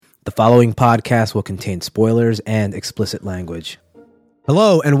The following podcast will contain spoilers and explicit language.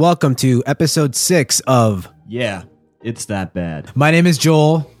 Hello and welcome to episode 6 of Yeah, it's that bad. My name is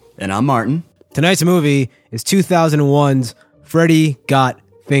Joel. And I'm Martin. Tonight's movie is 2001's Freddy Got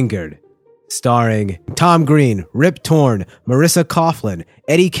Fingered, starring Tom Green, Rip Torn, Marissa Coughlan,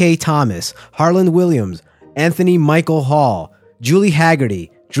 Eddie K. Thomas, Harland Williams, Anthony Michael Hall, Julie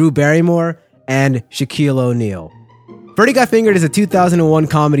Haggerty, Drew Barrymore, and Shaquille O'Neal. Freddy Got Fingered is a 2001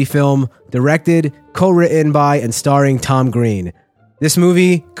 comedy film directed, co-written by, and starring Tom Green. This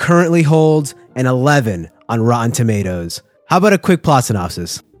movie currently holds an 11 on Rotten Tomatoes. How about a quick plot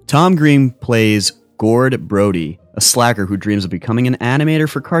synopsis? Tom Green plays Gord Brody, a slacker who dreams of becoming an animator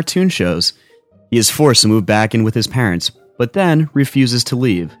for cartoon shows. He is forced to move back in with his parents, but then refuses to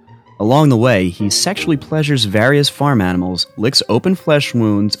leave. Along the way, he sexually pleasures various farm animals, licks open flesh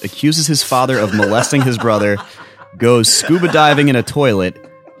wounds, accuses his father of molesting his brother, goes scuba diving in a toilet,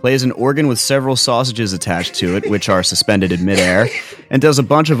 plays an organ with several sausages attached to it, which are suspended in midair, and does a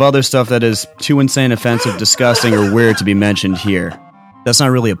bunch of other stuff that is too insane, offensive, disgusting, or weird to be mentioned here. That's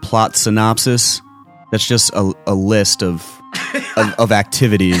not really a plot synopsis. That's just a list of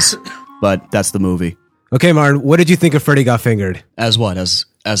activities, but that's the movie. Okay, Martin, what did you think of Freddy Got Fingered? As what? As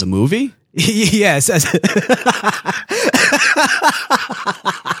a movie? Yes.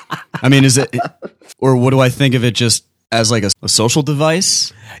 I mean, is it... Or what do I think of it just as like a social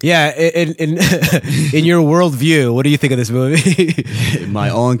device? Yeah, in your worldview, what do you think of this movie? In my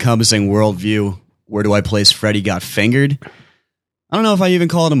all-encompassing worldview, where do I place Freddy Got Fingered? I don't know if I even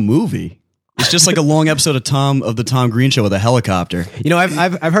call it a movie. It's just like a long episode of the Tom Green Show with a helicopter. You know,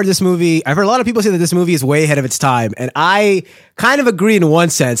 I've heard this movie. I've heard a lot of people say that this movie is way ahead of its time, and I kind of agree in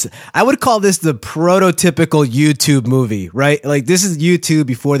one sense. I would call this the prototypical YouTube movie, right? Like, this is YouTube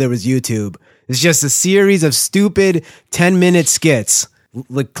before there was YouTube. It's just a series of stupid 10-minute skits,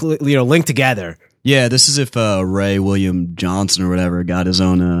 linked together. Yeah, this is if Ray William Johnson or whatever got his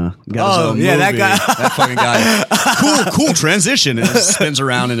own movie. That guy. That fucking guy. Cool transition. And spins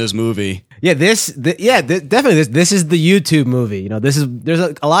around in his movie. Yeah, definitely. This is the YouTube movie. You know, there's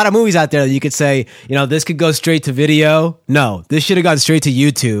a lot of movies out there that you could say, you know, this could go straight to video. No, this should have gone straight to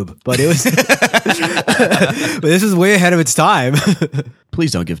YouTube, but it was. But this is way ahead of its time.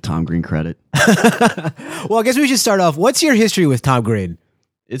 Please don't give Tom Green credit. Well, I guess we should start off. What's your history with Tom Green?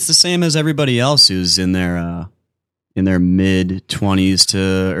 It's the same as everybody else who's in their mid-20s to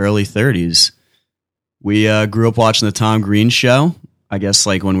early 30s. We grew up watching the Tom Green Show, I guess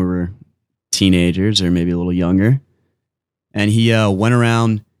like when we were teenagers or maybe a little younger. And he went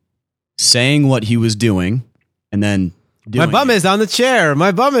around saying what he was doing and then doing My bum is on the chair.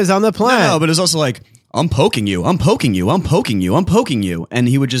 My bum is on the plant. No, but it's also like, I'm poking you, I'm poking you, I'm poking you, I'm poking you. And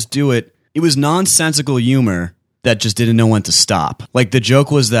he would just do it. It was nonsensical humor that just didn't know when to stop. Like, the joke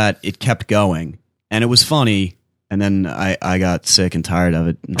was that it kept going, and it was funny, and then I got sick and tired of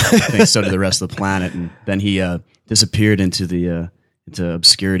it. I think so did the rest of the planet, and then he disappeared into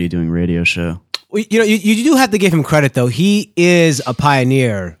obscurity doing radio show. You know, you do have to give him credit, though. He is a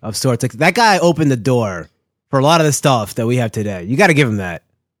pioneer of sorts. Like, that guy opened the door for a lot of the stuff that we have today. You got to give him that.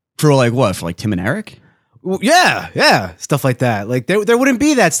 For like what? For like Tim and Eric? Well, yeah, stuff like that. Like, there wouldn't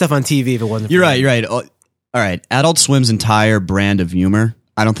be that stuff on TV if it wasn't. You're right. All right, Adult Swim's entire brand of humor,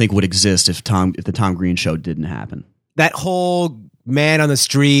 I don't think would exist if the Tom Green Show didn't happen. That whole man on the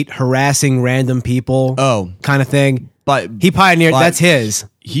street harassing random people, kind of thing. But he pioneered. That's his.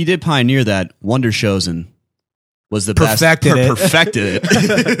 He did pioneer that. Wonder Chosen was the perfected best. It. Perfected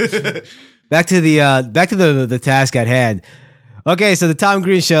it. Back to the task at hand. Okay, so the Tom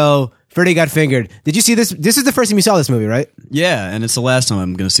Green Show. Freddy Got Fingered. Did you see this? This is the first time you saw this movie, right? Yeah, and it's the last time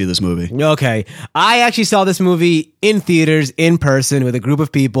I'm going to see this movie. Okay. I actually saw this movie in theaters, in person, with a group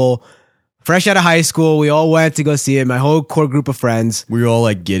of people, fresh out of high school. We all went to go see it, my whole core group of friends. We were all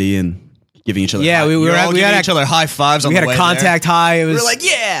like giddy and giving each other we had each other high fives on the way. We had a contact high. We were like,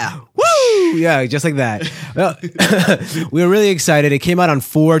 yeah! Woo! Yeah, just like that. Well, we were really excited. It came out on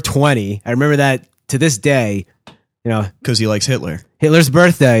 4/20. I remember that to this day. You know, because he likes Hitler. Hitler's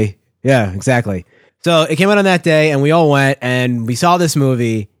birthday. Yeah, exactly. So it came out on that day, and we all went, and we saw this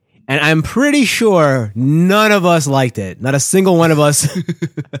movie, and I'm pretty sure none of us liked it. Not a single one of us.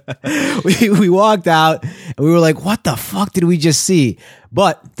 We walked out, and we were like, what the fuck did we just see?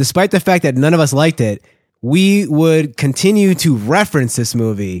 But despite the fact that none of us liked it, we would continue to reference this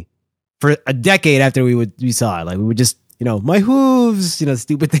movie for a decade after we saw it. Like, we would just, you know, my hooves, you know,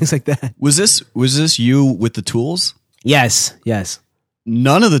 stupid things like that. Was this you with the Tools? Yes.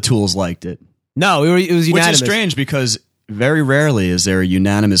 None of the Tools liked it. No, it was unanimous. Which is strange because very rarely is there a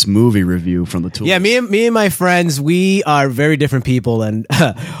unanimous movie review from the two. Yeah, me and my friends, we are very different people, and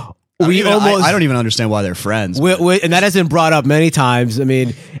I don't even understand why they're friends. And that has been brought up many times. I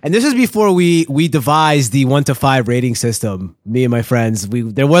mean, and this is before we devised the 1 to 5 rating system. Me and my friends,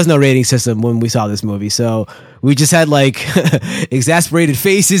 there was no rating system when we saw this movie, so we just had like exasperated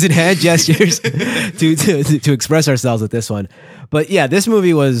faces and hand gestures to express ourselves with this one. But yeah, this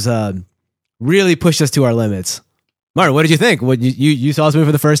movie was really pushed us to our limits. Martin, what did you think? When you saw this movie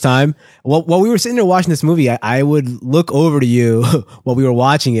for the first time? Well, while we were sitting there watching this movie, I would look over to you while we were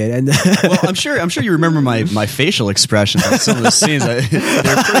watching it, and well, I'm sure you remember my facial expressions on some of the scenes.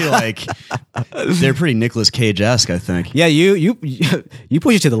 They're pretty Nicolas Cage-esque, I think. Yeah, you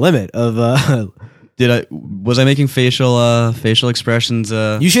push it to the limit of. Was I making facial expressions?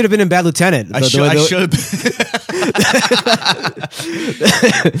 You should have been in Bad Lieutenant. I should have.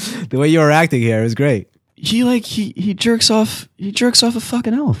 The way you were acting here was great. He jerks off a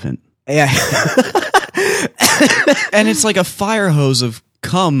fucking elephant. Yeah. And it's like a fire hose of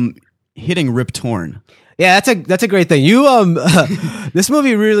cum hitting Rip Torn. Yeah, that's a great thing. You this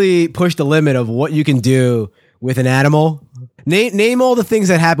movie really pushed the limit of what you can do with an animal. Name all the things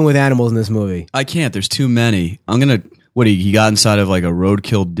that happen with animals in this movie. I can't. There's too many. He got inside of like a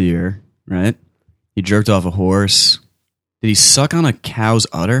road-killed deer, right? He jerked off a horse. Did he suck on a cow's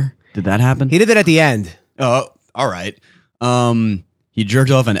udder? Did that happen? He did that at the end. Oh, all right. He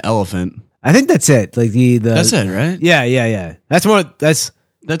jerked off an elephant. I think that's it. Like That's it, right? Yeah.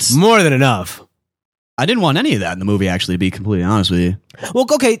 That's more than enough. I didn't want any of that in the movie, actually, to be completely honest with you. Well,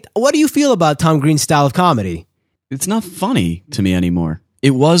 okay. What do you feel about Tom Green's style of comedy? It's not funny to me anymore.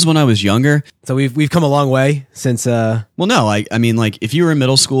 It was when I was younger. So we've come a long way since. Well, no. I mean, like, if you were in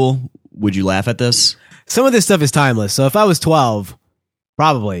middle school, would you laugh at this? Some of this stuff is timeless. So if I was 12,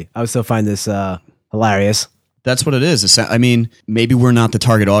 probably I would still find this hilarious. That's what it is. I mean, maybe we're not the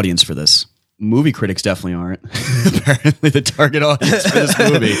target audience for this. Movie critics definitely aren't. Apparently the target audience for this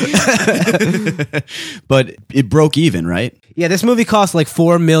movie. But it broke even, right? Yeah, this movie cost like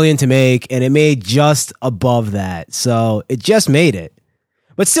 $4 million to make, and it made just above that. So it just made it.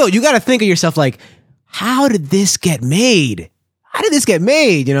 But still, you got to think of yourself like, how did this get made? How did this get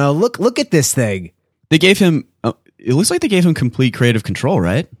made? You know, look at this thing. They gave him, it looks like they gave him complete creative control,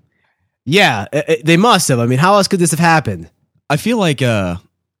 right? Yeah, they must have. I mean, how else could this have happened? I feel like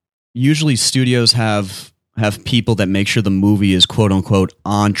usually studios have people that make sure the movie is quote unquote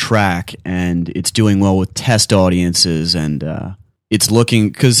on track and it's doing well with test audiences, and it's looking,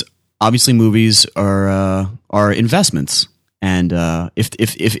 because obviously movies are investments, and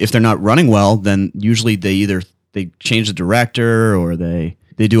if they're not running well, then usually they change the director, or they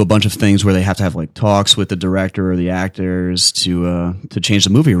do a bunch of things where they have to have like talks with the director or the actors to change the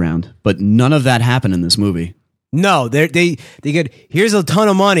movie around. But none of that happened in this movie. No, they get, here's a ton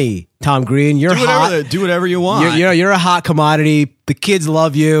of money, Tom Green. You're hot. Do whatever you want. You're a hot commodity. The kids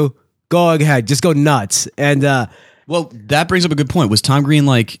love you. Go ahead, just go nuts. And well, that brings up a good point. Was Tom Green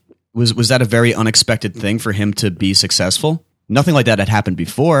like was that a very unexpected thing for him to be successful? Nothing like that had happened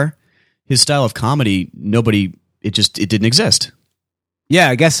before. His style of comedy, it didn't exist. Yeah,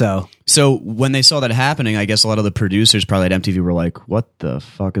 I guess so. So when they saw that happening, I guess a lot of the producers probably at MTV were like, what the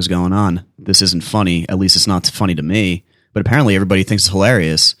fuck is going on? This isn't funny. At least it's not funny to me. But apparently everybody thinks it's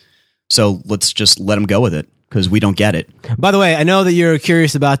hilarious. So let's just let them go with it, because we don't get it. By the way, I know that you're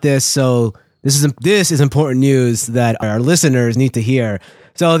curious about this, so this is important news that our listeners need to hear.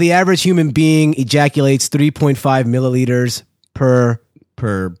 So the average human being ejaculates 3.5 milliliters per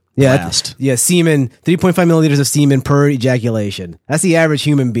blast. Semen, 3.5 milliliters of semen per ejaculation. That's the average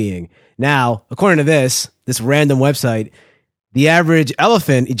human being. Now, according to this random website, the average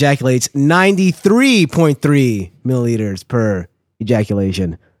elephant ejaculates 93.3 milliliters per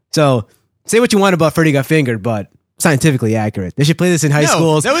ejaculation. So, say what you want about Freddy Got Fingered, but scientifically accurate. They should play this in high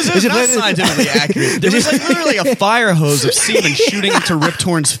schools. That was not scientifically accurate. There was like literally a fire hose of semen shooting into Rip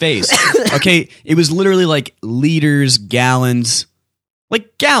Torn's face. Okay, it was literally like liters, gallons.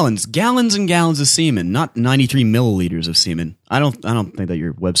 Like gallons and gallons of semen, not 93 milliliters of semen. I don't think that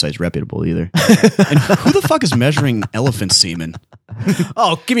your website's reputable either. And who the fuck is measuring elephant semen?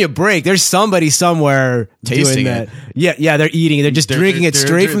 Oh, give me a break. There's somebody somewhere tasting doing that. Yeah, they're eating it. They're just drinking it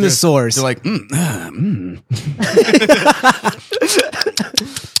straight from the source. They're like,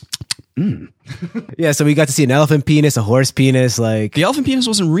 Yeah, so we got to see an elephant penis, a horse penis. Like, the elephant penis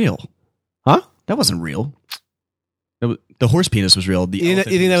wasn't real. Huh? That wasn't real. The horse penis was real. You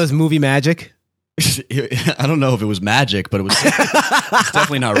think that was movie magic? I don't know if it was magic, but it's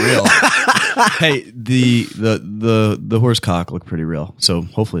definitely not real. Hey, the horse cock looked pretty real. So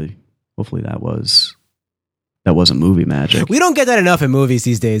hopefully that was that wasn't movie magic. We don't get that enough in movies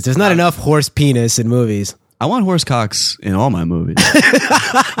these days. There's not enough horse penis in movies. I want horse cocks in all my movies.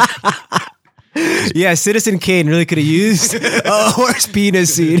 Yeah, Citizen Kane really could have used a horse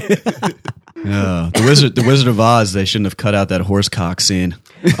penis scene. The Wizard of Oz, they shouldn't have cut out that horse cock scene.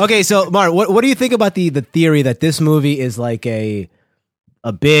 Okay, so Mark, what do you think about the theory that this movie is like a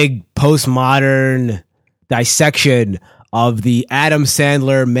big postmodern dissection of the Adam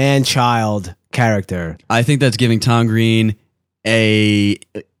Sandler man-child character? I think that's giving Tom Green a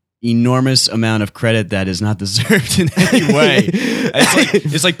enormous amount of credit that is not deserved in any way.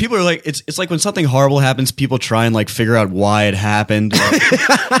 It's like people are like, it's like when something horrible happens, people try and like figure out why it happened.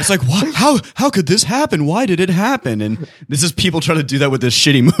 It's like, what? How could this happen? Why did it happen? And this is people trying to do that with this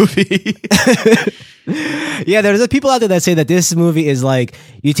shitty movie. Yeah, there's people out there that say that this movie is like,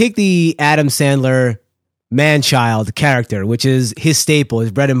 you take the Adam Sandler man-child character, which is his staple,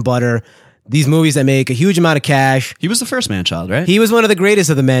 his bread and butter, these movies that make a huge amount of cash. He was the first man-child, right? He was one of the greatest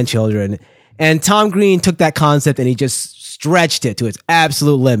of the man-children. And Tom Green took that concept and he just stretched it to its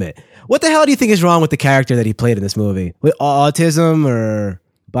absolute limit. What the hell do you think is wrong with the character that he played in this movie? With autism or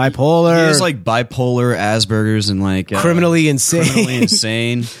bipolar? He's like bipolar, Asperger's, and like criminally insane. Criminally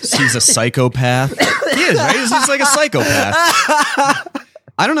insane. He's a psychopath. He is, right? He's like a psychopath.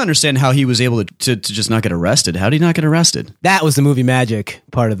 I don't understand how he was able to just not get arrested. How did he not get arrested? That was the movie magic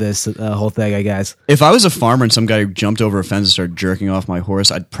part of this whole thing, I guess. If I was a farmer and some guy jumped over a fence and started jerking off my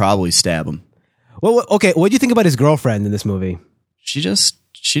horse, I'd probably stab him. Well, okay, what do you think about his girlfriend in this movie? She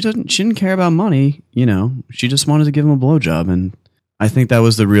didn't care about money, you know. She just wanted to give him a blowjob, and I think that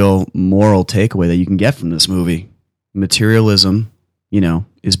was the real moral takeaway that you can get from this movie. Materialism, you know,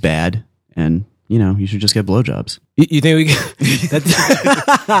 is bad, and you know, you should just get blowjobs. You think we can,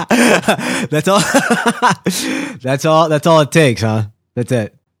 that's all that's all it takes, huh? That's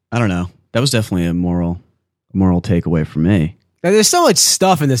it. I don't know. That was definitely a moral takeaway for me. Now, there's so much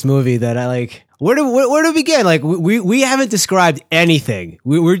stuff in this movie that I like. Where do we begin? Like we haven't described anything.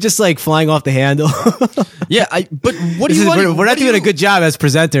 We're just like flying off the handle. Yeah, but what do you want? We're not doing a good job as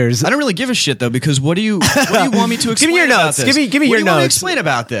presenters. I don't really give a shit though, because what do you want me to explain? Give me your notes. About this? Give me your What do you want notes. to explain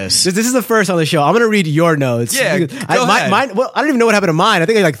about this? This is the first on the show. I'm going to read your notes. Yeah, go ahead. Mine. Well, I don't even know what happened to mine. I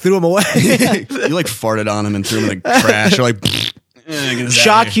think I like threw them away. You like farted on him and threw him in the trash. You're like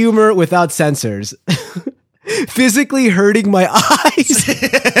shock humor without censors. Physically hurting my eyes.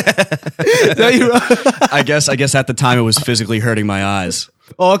 I guess at the time it was physically hurting my eyes.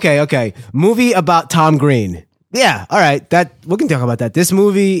 Oh, okay. Movie about Tom Green. Yeah, all right. That we can talk about that. This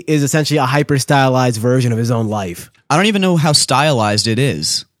movie is essentially a hyper stylized version of his own life. I don't even know how stylized it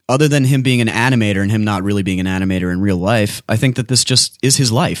is. Other than him being an animator and him not really being an animator in real life, I think that this just is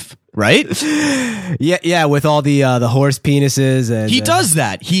his life, right? Yeah, with all the horse penises and he does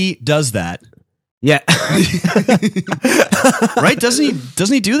that. He does that. Yeah. Right? Doesn't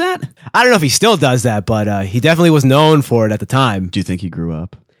he do that? I don't know if he still does that, but he definitely was known for it at the time. Do you think he grew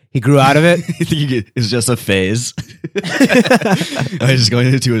up? He grew out of it? You think it's just a phase? He's just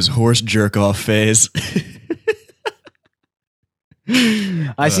going into his horse jerk off phase.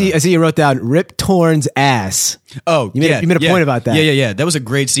 I see you wrote down Rip Torn's ass. Oh, you made a point about that. Yeah. That was a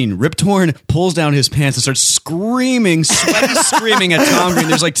great scene. Rip Torn pulls down his pants and starts screaming at Tom Green.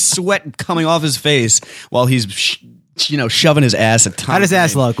 There's like sweat coming off his face while he's shoving his ass at Tom Green. How does his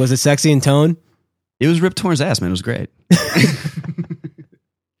ass look? Was it sexy in tone? It was Rip Torn's ass, man. It was great.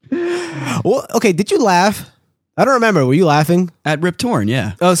 Well, okay, did you laugh? I don't remember. Were you laughing? At Rip Torn,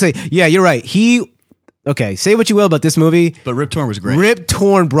 yeah. Oh, yeah, you're right. Okay, say what you will about this movie, but Rip Torn was great. Rip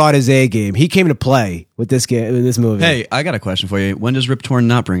Torn brought his A game. He came to play with this movie. Hey, I got a question for you. When does Rip Torn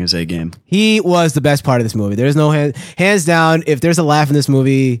not bring his A game? He was the best part of this movie. There's no hands down. If there's a laugh in this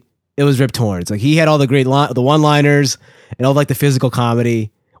movie, it was Rip Torn. It's like he had all the great the one-liners and all like the physical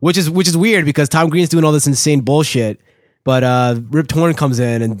comedy, which is weird because Tom Green's doing all this insane bullshit, but Rip Torn comes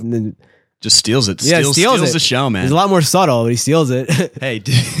in and just steals it. Yeah, steals the show, man. He's a lot more subtle, but he steals it. Hey,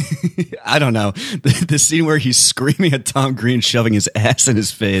 I don't know. The scene where he's screaming at Tom Green, shoving his ass in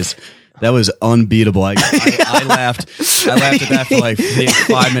his face, that was unbeatable. I laughed. I laughed at that for like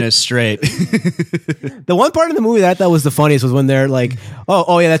 5 minutes straight. The one part of the movie that I thought was the funniest was when they're like,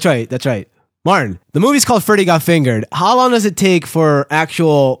 oh yeah, that's right. Martin, the movie's called Freddy Got Fingered. How long does it take for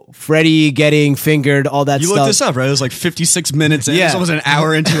actual Freddy getting fingered, all that stuff? You looked this up, right? It was like 56 minutes in. Yeah. It was almost an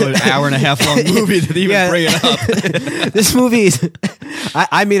hour into an hour and a half long movie that they even bring it up. This movie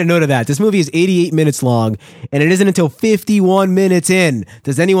I made a note of that. This movie is 88 minutes long, and it isn't until 51 minutes in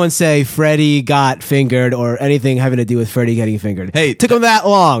does anyone say Freddy got fingered or anything having to do with Freddy getting fingered. Hey, took him that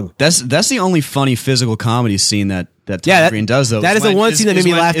long. That's the only funny physical comedy scene that Tom Green does, though. That is the one scene that made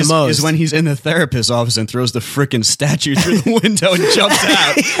me laugh the most. Is when he's in the therapist's office and throws the frickin' statue through the window and jumps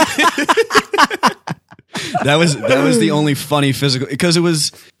out. That was the only funny physical, because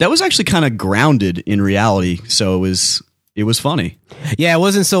that was actually kind of grounded in reality, so it was funny. Yeah, it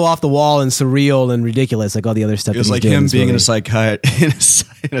wasn't so off the wall and surreal and ridiculous like all the other stuff. It was like him being in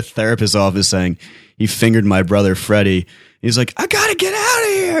a therapist's office saying he fingered my brother Freddie. He's like, I gotta get out of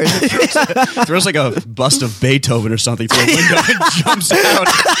here. And throws like a bust of Beethoven or something through a window and jumps out.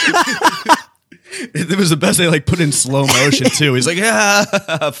 It was the best. They like put in slow motion too. He's like,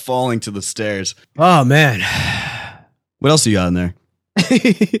 falling to the stairs. Oh man, what else you got in there?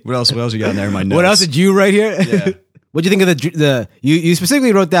 What else you got in there in my notes? What else did you write here? Yeah. What'd you think of the? You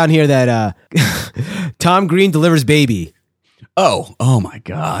specifically wrote down here that Tom Green delivers baby. Oh my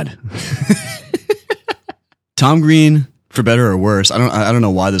God. Tom Green, for better or worse, I don't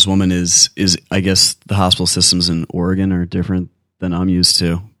know why this woman is I guess the hospital systems in Oregon are different than I'm used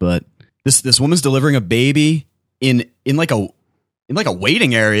to, but this woman's delivering a baby in like a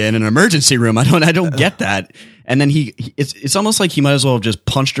waiting area in an emergency room. I don't get that. And then it's almost like he might as well have just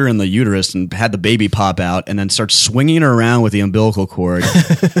punched her in the uterus and had the baby pop out and then start swinging her around with the umbilical cord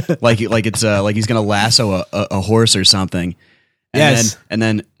like he's gonna lasso a horse or something. And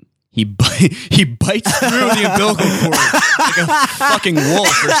then he bites through the umbilical cord like a fucking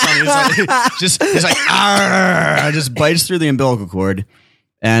wolf or something. He's like argh, just bites through the umbilical cord,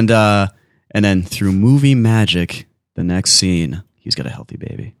 and then through movie magic, the next scene, he's got a healthy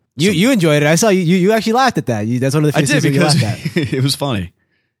baby. You enjoyed it. I saw you actually laughed at that. That's one of the few things you laughed at. It was funny.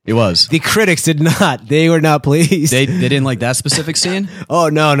 It was. The critics did not. They were not pleased. They didn't like that specific scene? Oh,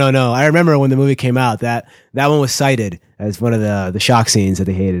 no. I remember when the movie came out, that one was cited as one of the shock scenes that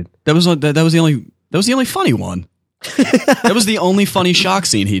they hated. That was the only funny one. That was the only funny shock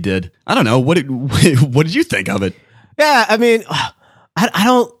scene he did. I don't know. What did you think of it? Yeah, I mean,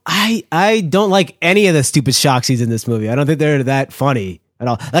 I don't like any of the stupid shock scenes in this movie. I don't think they're that funny at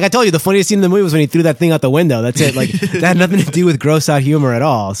all. Like I told you, the funniest scene in the movie was when he threw that thing out the window. That's it. Like that had nothing to do with gross out humor at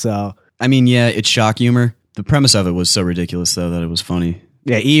all. So I mean, yeah, it's shock humor. The premise of it was so ridiculous, though, that it was funny.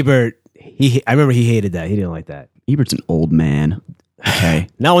 Yeah, Ebert. I remember he hated that. He didn't like that. Ebert's an old man. Okay.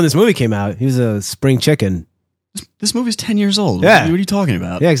 Not when this movie came out. He was a spring chicken. This movie's 10 years old. Yeah. What are you talking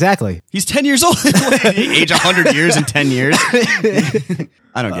about? Yeah, exactly. He's 10 years old. He aged 100 years in 10 years.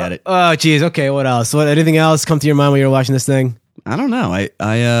 I don't get it. Oh, geez. Okay, what else? Anything else come to your mind when you were watching this thing? I don't know.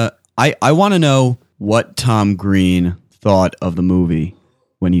 I want to know what Tom Green thought of the movie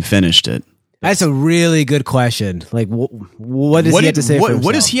when he finished it. That's a really good question. Like, what does he have to say for himself?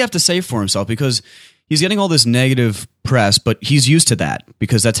 What does he have to say for himself? Because he's getting all this negative press, but he's used to that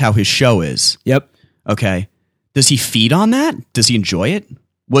because that's how his show is. Yep. Okay. Does he feed on that? Does he enjoy it?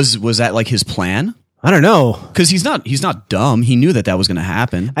 Was that like his plan? I don't know. Because he's not dumb. He knew that was going to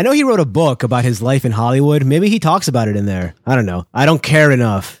happen. I know he wrote a book about his life in Hollywood. Maybe he talks about it in there. I don't know. I don't care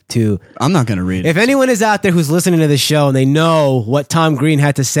enough to... I'm not going to read it. If anyone is out there who's listening to this show and they know what Tom Green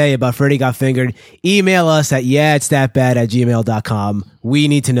had to say about Freddy Got Fingered, email us at yeahitsthatbad@gmail.com. We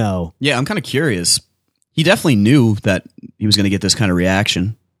need to know. Yeah, I'm kind of curious. He definitely knew that he was going to get this kind of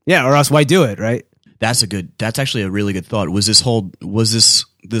reaction. Yeah, or else why do it, right? That's actually a really good thought. Was this whole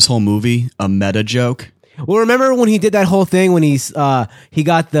movie a meta joke? Well, remember when he did that whole thing when he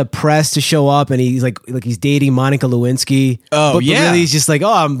got the press to show up and he's like he's dating Monica Lewinsky. Oh, but yeah. really he's just like,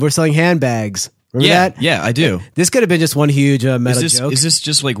 we're selling handbags. Remember that? Yeah, I do. This could have been just one huge meta joke. Is this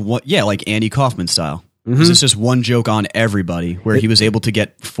just like what? Yeah, like Andy Kaufman style. Mm-hmm. Is this just one joke on everybody where he was able to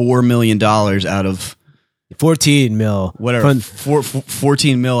get $4 million out of 14 mil, whatever,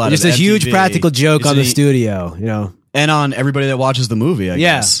 14 mil out just of a MTV. huge practical joke on the studio, and on everybody that watches the movie. I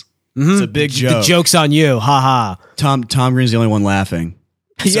guess mm-hmm. It's a big joke. The joke's on you, haha. Tom Green's the only one laughing.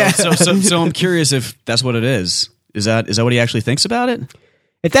 Yeah. So I'm curious if that's what it is. Is that what he actually thinks about it?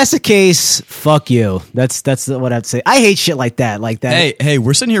 If that's the case, fuck you. That's what I have to say. I hate shit like that. Hey,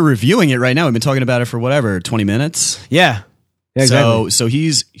 we're sitting here reviewing it right now. We've been talking about it for 20 minutes. Yeah. Exactly. So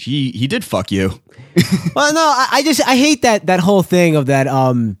he did fuck you. Well, no, I hate that whole thing of that.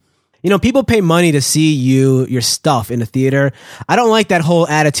 People pay money to see your stuff in the theater. I don't like that whole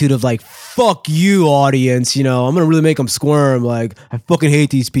attitude of like, fuck you, audience. I'm gonna really make them squirm. Like, I fucking hate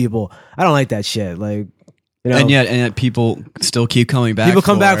these people. I don't like that shit. Like, and yet people still keep coming back. People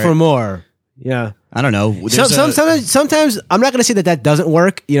come back for more. Yeah. I don't know. Sometimes I'm not gonna say that doesn't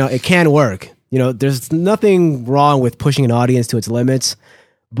work. It can work. You know, there's nothing wrong with pushing an audience to its limits,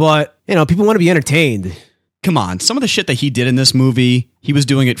 but, you know, people want to be entertained. Come on, some of the shit that he did in this movie, he was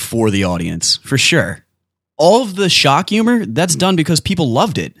doing it for the audience, for sure. All of the shock humor, that's done because people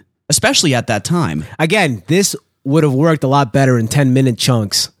loved it, especially at that time. Again, this would have worked a lot better in 10-minute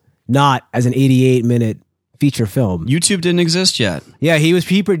chunks, not as an 88-minute feature film. YouTube didn't exist yet. Yeah,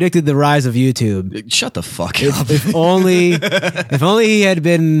 he predicted the rise of YouTube. Shut the fuck up. If only he had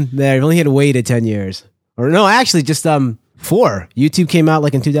been there, if only he had waited 10 years. Or no, actually just 4. YouTube came out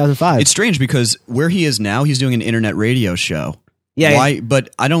like in 2005. It's strange because where he is now, he's doing an internet radio show. Yeah. Why?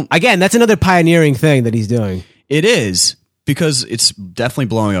 But I don't... Again, that's another pioneering thing that he's doing. It is, because it's definitely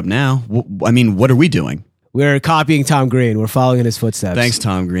blowing up now. I mean, what are we doing? We're copying Tom Green. We're following in his footsteps. Thanks,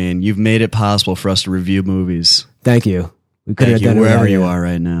 Tom Green. You've made it possible for us to review movies. Thank you. We couldn't Thank have you, done it wherever without you are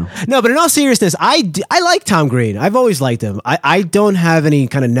right now. No, but in all seriousness, I like Tom Green. I've always liked him. I don't have any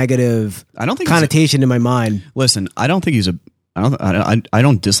kind of negative connotation in my mind. Listen, I don't think he's a... I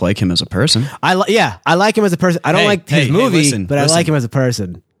don't dislike him as a person. I like him as a person. I don't like his movie, but I like him as a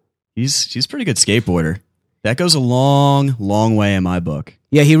person. He's a pretty good skateboarder. That goes a long, long way in my book.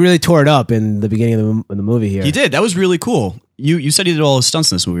 Yeah, he really tore it up in the beginning of the movie here. He did. That was really cool. You said he did all his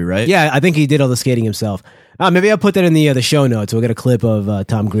stunts in this movie, right? Yeah, I think he did all the skating himself. Maybe I'll put that in the show notes. We'll get a clip of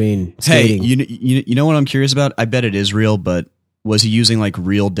Tom Green skating. Hey, you know what I'm curious about? I bet it is real, but was he using like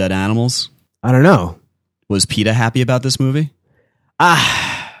real dead animals? I don't know. Was PETA happy about this movie?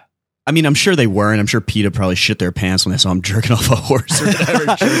 I mean, I'm sure they weren't. I'm sure PETA probably shit their pants when they saw him jerking off a horse or whatever,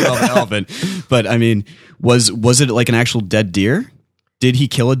 jerking off an elephant. But I mean, was it like an actual dead deer? Did he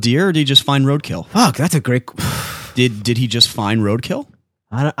kill a deer, or did he just find roadkill? Fuck, that's a great... Did he just find roadkill?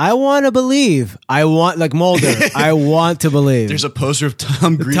 I want to believe. I want, like Mulder, I want to believe. There's a poster of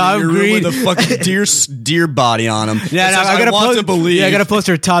Tom Green in your room with a fucking deer body on him. Yeah, no, I got a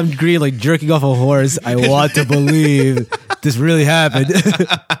poster of Tom Green like jerking off a horse. I want to believe this really happened.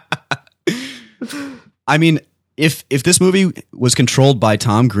 I mean, if this movie was controlled by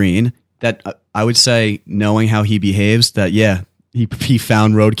Tom Green, that I would say, knowing how he behaves, that yeah, he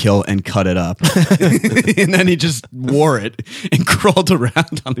found roadkill and cut it up, and then he just wore it and crawled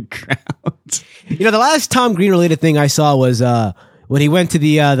around on the ground. You know, the last Tom Green related thing I saw was when he went to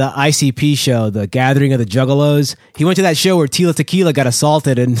the ICP show, the Gathering of the Juggalos. He went to that show where Tila Tequila got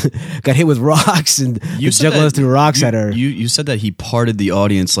assaulted and got hit with rocks, and the Juggalos threw rocks at her. You said that he parted the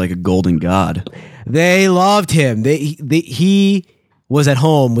audience like a golden god. They loved him. He was at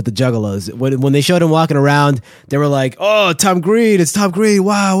home with the Juggalos. When they showed him walking around, they were like, "Oh, Tom Green! It's Tom Green!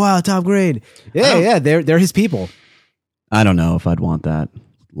 Wow, Tom Green!" Yeah, they're his people. I don't know if I'd want that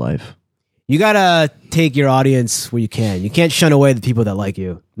life. You gotta take your audience where you can. You can't shun away the people that like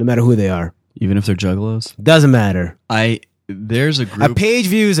you, no matter who they are. Even if they're Juggalos? Doesn't matter. There's a group... A page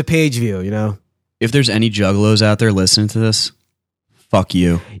view is a page view, you know? If there's any Juggalos out there listening to this, fuck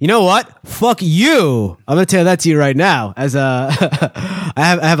you. You know what? Fuck you. I'm gonna tell that to you right now. As I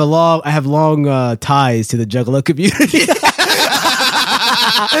have long ties to the Juggalo community.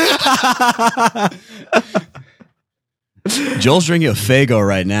 Joel's drinking a Faygo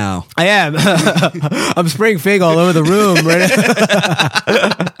right now. I am. I'm spraying Faygo all over the room right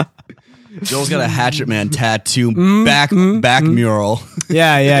now. Joel's got a Hatchet Man tattoo back mural.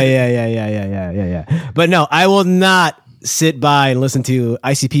 Yeah. But no, I will not sit by and listen to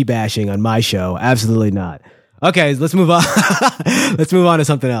ICP bashing on my show. Absolutely not. Okay, let's move on. Let's move on to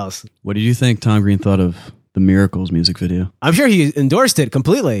something else. What did you think Tom Green thought of the Miracles music video? I'm sure he endorsed it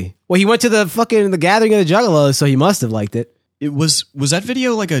completely. Well, he went to the Gathering of the Juggalos, so he must have liked it. Was that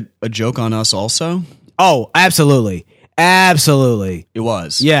video like a joke on us also? Oh, absolutely. Absolutely. It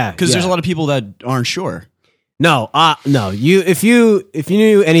was. Yeah. Because there's a lot of people that aren't sure. No. If you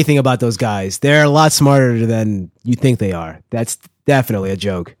knew anything about those guys, they're a lot smarter than you think they are. That's definitely a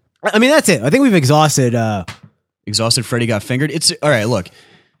joke. I mean, that's it. I think we've exhausted Freddy Got Fingered. It's all right. Look,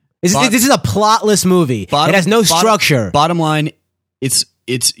 this is a plotless movie. It has no structure. Bottom line, it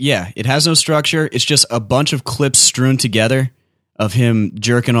has no structure. It's just a bunch of clips strewn together of him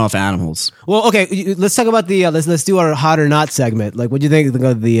jerking off animals. Well, okay, let's talk about the let's do our hot or not segment. Like, what do you think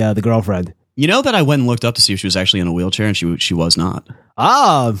of the girlfriend? You know that I went and looked up to see if she was actually in a wheelchair, and she was not.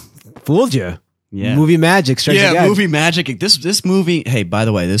 Ah, fooled you. Yeah, movie magic. Movie magic. This movie. Hey, by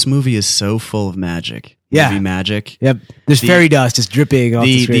the way, this movie is so full of magic. Yeah, movie magic. Yep. There's fairy dust just dripping off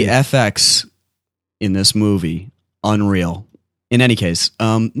the screen. The FX in this movie, unreal. In any case,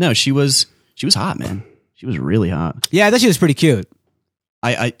 no, she was hot, man. She was really hot. Yeah, I thought she was pretty cute.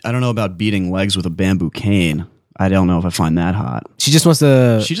 I don't know about beating legs with a bamboo cane. I don't know if I find that hot. She just wants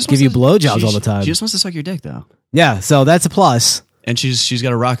to give you blowjobs all the time. She just wants to suck your dick, though. Yeah, so that's a plus. And she's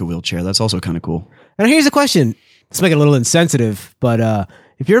got a rocket wheelchair. That's also kind of cool. And here's a question. Let's make it a little insensitive, but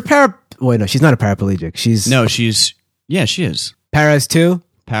if you're wait, no, she's not a paraplegic. She is. Paris 2?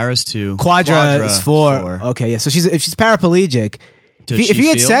 Paris 2. Quadra is 4. Okay, yeah. So if she's paraplegic, if you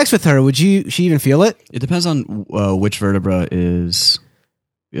had sex with her, would she even feel it? It depends on which vertebra is,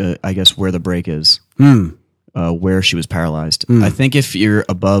 I guess, where the break is, where she was paralyzed. I think if you're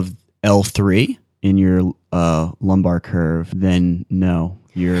above L3 in your lumbar curve, then no.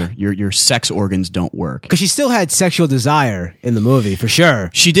 Your sex organs don't work. Because she still had sexual desire in the movie, for sure.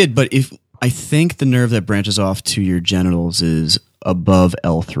 She did, but I think the nerve that branches off to your genitals is above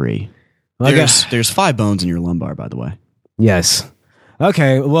L3. There's 5 bones in your lumbar, by the way. Yes.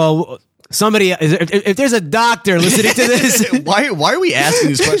 Okay, well, somebody, if there's a doctor listening to this... Why are we asking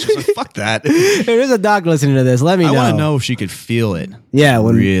these questions? Like, fuck that. If there's a doctor listening to this, let me know. I want to know if she could feel it. Yeah.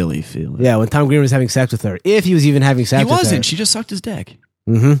 Really feel it. Yeah, when Tom Green was having sex with her. If he was even having sex with her. He wasn't. She just sucked his dick.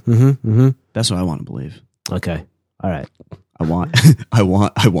 That's what I want to believe. Okay. All right. I want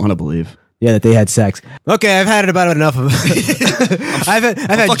to believe. Yeah, that they had sex. Okay, I've had about enough of I've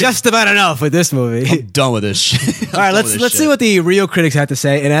had just about enough with this movie. I'm done with this shit. All right, let's see what the real critics have to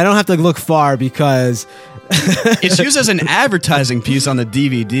say, and I don't have to look far because it's used as an advertising piece on the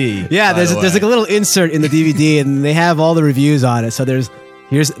DVD. Yeah, there's like a little insert in the DVD, and they have all the reviews on it. So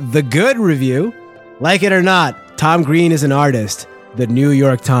here's the good review. Like it or not, Tom Green is an artist. The New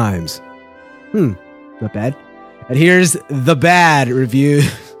York Times. Not bad. And here's the bad review.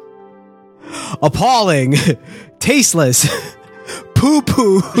 Appalling. Tasteless.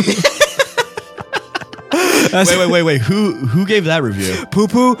 Poo-poo. Wait. Who gave that review?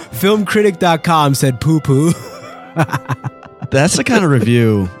 Poo-poo. Filmcritic.com said poo-poo. That's the kind of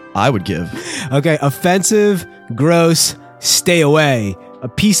review I would give. Okay. Offensive, gross, stay away. A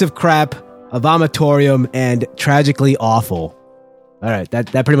piece of crap, a vomitorium, and tragically awful. All right,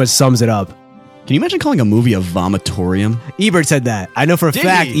 that pretty much sums it up. Can you imagine calling a movie a vomitorium? Ebert said that. I know for a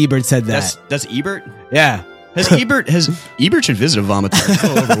fact Ebert said that. That's Ebert? Yeah. Ebert should visit a vomitorium. He's a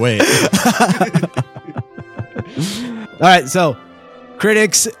little overweight. All right, so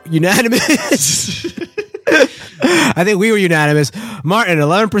critics unanimous. I think we were unanimous. Martin,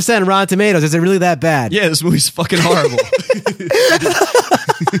 11% Rotten Tomatoes. Is it really that bad? Yeah, this movie's fucking horrible.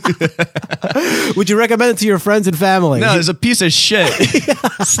 Would you recommend it to your friends and family? No, it's a piece of shit.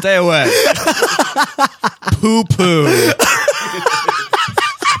 Stay away. Poo poo.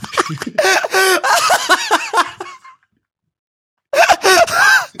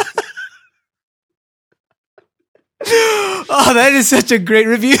 Oh, that is such a great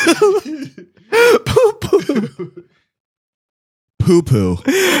review. Poo poo. Poo poo.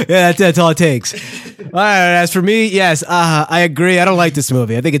 Yeah, that's all it takes. All right, as for me, yes, I agree. I don't like this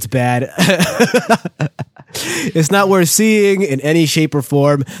movie. I think it's bad. It's not worth seeing in any shape or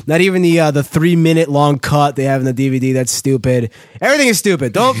form. Not even the 3-minute long cut they have in the DVD. That's stupid. Everything is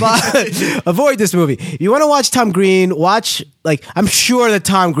stupid. Don't avoid this movie. If you want to watch Tom Green, I'm sure the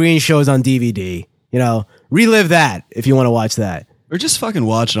Tom Green show's on DVD. You know, relive that if you want to watch that. Or just fucking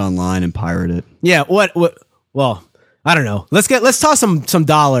watch it online and pirate it. Yeah, what well, I don't know. Let's toss some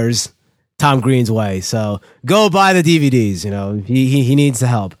dollars Tom Green's way. So go buy the DVDs, you know. He needs the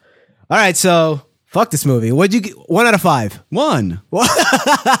help. All right, so fuck this movie. What'd you get? 1 out of 5. 1.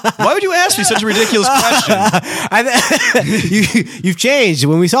 Why would you ask me such a ridiculous question? You've changed.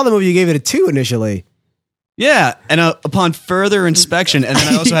 When we saw the movie, you gave it a 2 initially. Yeah, and upon further inspection, and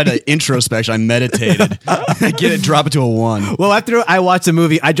then I also had an introspection, I meditated. I get it, drop it to a 1. Well, after I watched the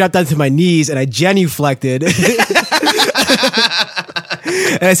movie, I dropped down to my knees and I genuflected. And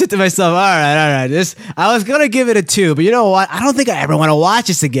I said to myself, all right, I was going to give it a 2, but you know what? I don't think I ever want to watch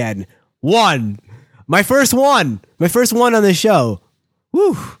this again. 1. My first one on the show.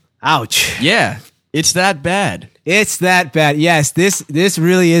 Whew. Ouch. Yeah, it's that bad. It's that bad. Yes, this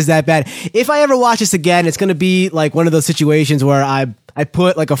really is that bad. If I ever watch this again, it's going to be like one of those situations where I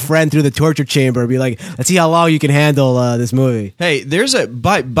put like a friend through the torture chamber and be like, let's see how long you can handle this movie. Hey,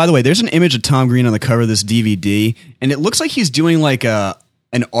 by the way, there's an image of Tom Green on the cover of this DVD, and it looks like he's doing like an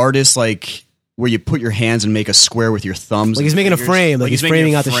artist, like where you put your hands and make a square with your thumbs. Like he's making a frame, like he's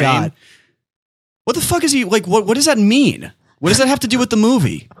framing out the shot. What the fuck is he like? What does that mean? What does that have to do with the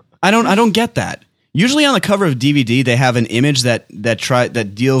movie? I don't get that. Usually on the cover of DVD, they have an image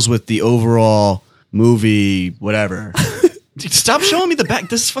that deals with the overall movie, whatever. Stop showing me the back.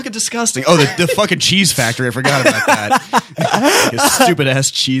 This is fucking disgusting. Oh, the fucking cheese factory. I forgot about that. Stupid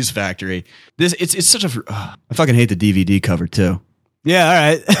ass cheese factory. It's such a. I fucking hate the DVD cover too. Yeah, all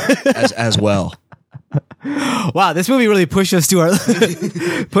right. as well. Wow, this movie really pushed us to our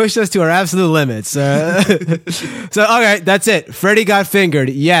absolute limits. So okay, that's it. Freddy Got Fingered.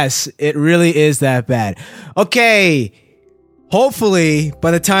 Yes, it really is that bad. Okay, hopefully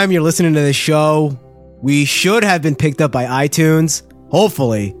by the time you're listening to this show, we should have been picked up by iTunes.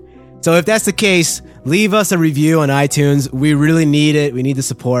 Hopefully. So if that's the case, leave us a review on iTunes. We really need it. We need the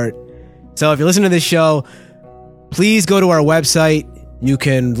support. So if you're listening to this show, please go to our website. You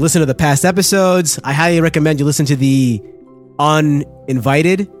can listen to the past episodes. I highly recommend you listen to the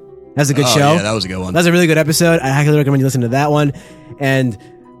Uninvited. That's a good show. Yeah, that was a good one. That's a really good episode. I highly recommend you listen to that one. And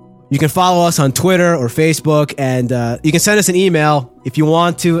you can follow us on Twitter or Facebook, and you can send us an email if you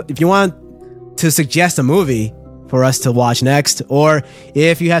want to suggest a movie for us to watch next, or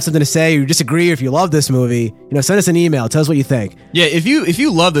if you have something to say, or you disagree, or if you love this movie, send us an email. Tell us what you think. Yeah, if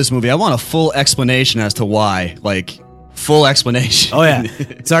you love this movie, I want a full explanation as to why. Full explanation. Oh, yeah.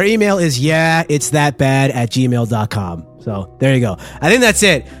 So our email is yeahitsthatbad@gmail.com. So there you go. I think that's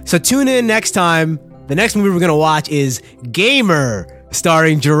it. So tune in next time. The next movie we're going to watch is Gamer,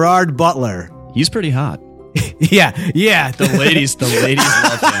 starring Gerard Butler. He's pretty hot. Yeah. The ladies love him.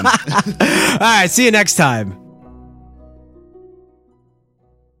 All right, see you next time.